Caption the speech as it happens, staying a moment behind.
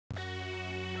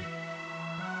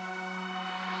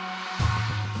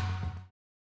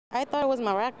I thought it was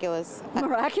miraculous.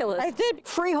 Miraculous? I did.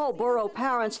 Freehold Borough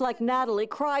parents like Natalie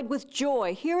cried with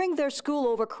joy, hearing their school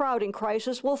overcrowding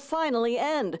crisis will finally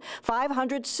end.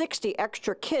 560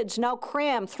 extra kids now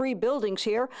cram 3 buildings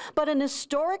here, but an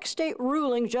historic state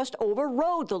ruling just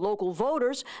overrode the local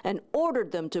voters and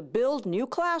ordered them to build new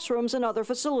classrooms and other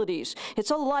facilities.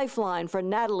 It's a lifeline for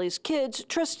Natalie's kids,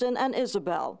 Tristan and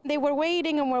Isabel. They were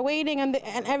waiting and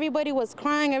and everybody was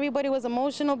crying, everybody was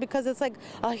emotional because it's like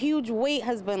a huge weight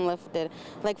has been lifted.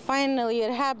 Like finally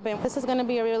it happened. This is going to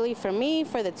be a relief for me,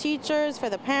 for the teachers, for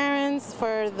the parents,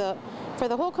 for the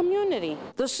whole community.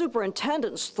 The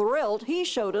superintendent's thrilled. He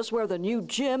showed us where the new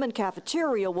gym and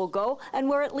cafeteria will go and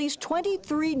where at least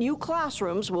 23 new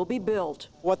classrooms will be built.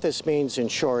 What this means in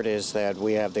short is that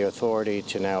we have the authority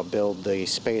to now build the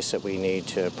space that we need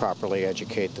to properly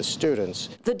educate the students.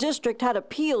 The district had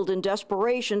appealed in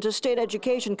desperation to State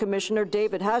Education Commissioner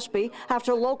David Hespy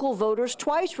after local voters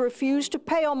twice refused to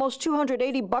pay almost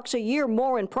 $280 a year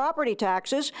more in property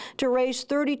taxes to raise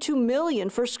 $32 million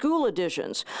for school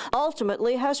additions.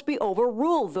 Ultimately, Hespy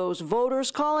overruled those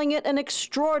voters, calling it an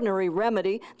extraordinary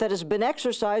remedy that has been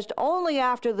exercised only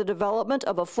after the development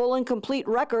of a full and complete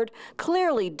record,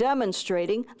 clearly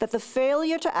demonstrating that the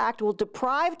failure to act will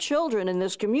deprive children in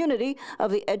this community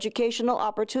of the educational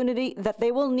opportunity that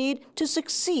they will need to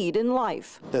succeed in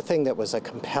life. The thing that was a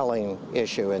compelling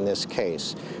issue in this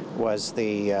case was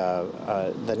the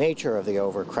nature of the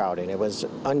overcrowding. It was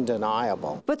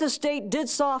undeniable. But the state did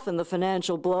soften the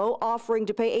financial blow, offering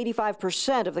to pay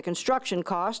 85% of the construction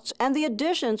costs, and the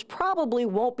additions probably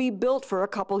won't be built for a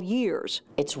couple years.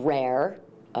 It's rare.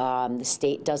 The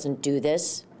state doesn't do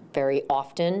this very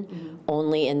often,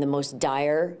 only in the most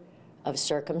dire of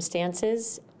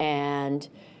circumstances, and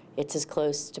it's as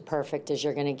close to perfect as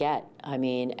you're going to get. I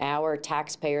mean, our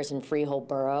taxpayers in Freehold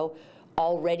Borough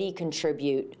already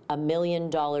contribute $1 million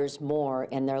more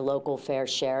in their local fair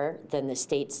share than the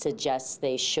state suggests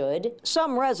they should.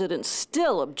 Some residents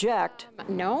still object.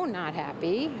 No, not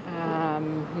happy.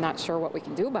 Not sure what we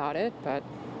can do about it, but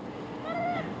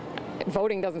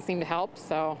voting doesn't seem to help,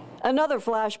 so. Another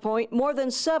flashpoint, more than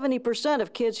 70%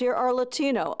 of kids here are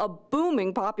Latino, a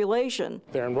booming population.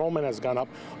 Their enrollment has gone up.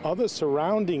 Other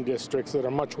surrounding districts that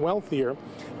are much wealthier,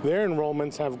 their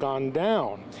enrollments have gone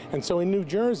down. And so in New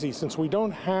Jersey, since we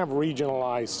don't have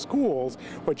regionalized schools,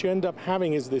 what you end up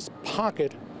having is this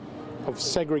pocket of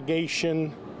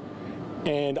segregation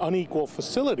and unequal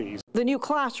facilities. The new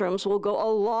classrooms will go a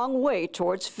long way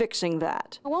towards fixing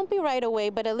that. It won't be right away,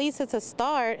 but at least it's a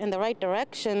start in the right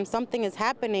direction. Something is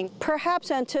happening. Perhaps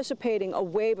anticipating a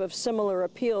wave of similar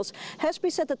appeals,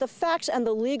 Hespy said that the facts and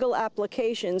the legal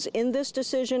applications in this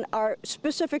decision are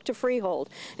specific to Freehold,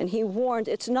 and he warned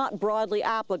it's not broadly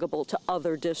applicable to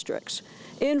other districts.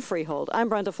 In Freehold, I'm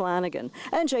Brenda Flanagan,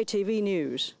 NJTV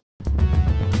News.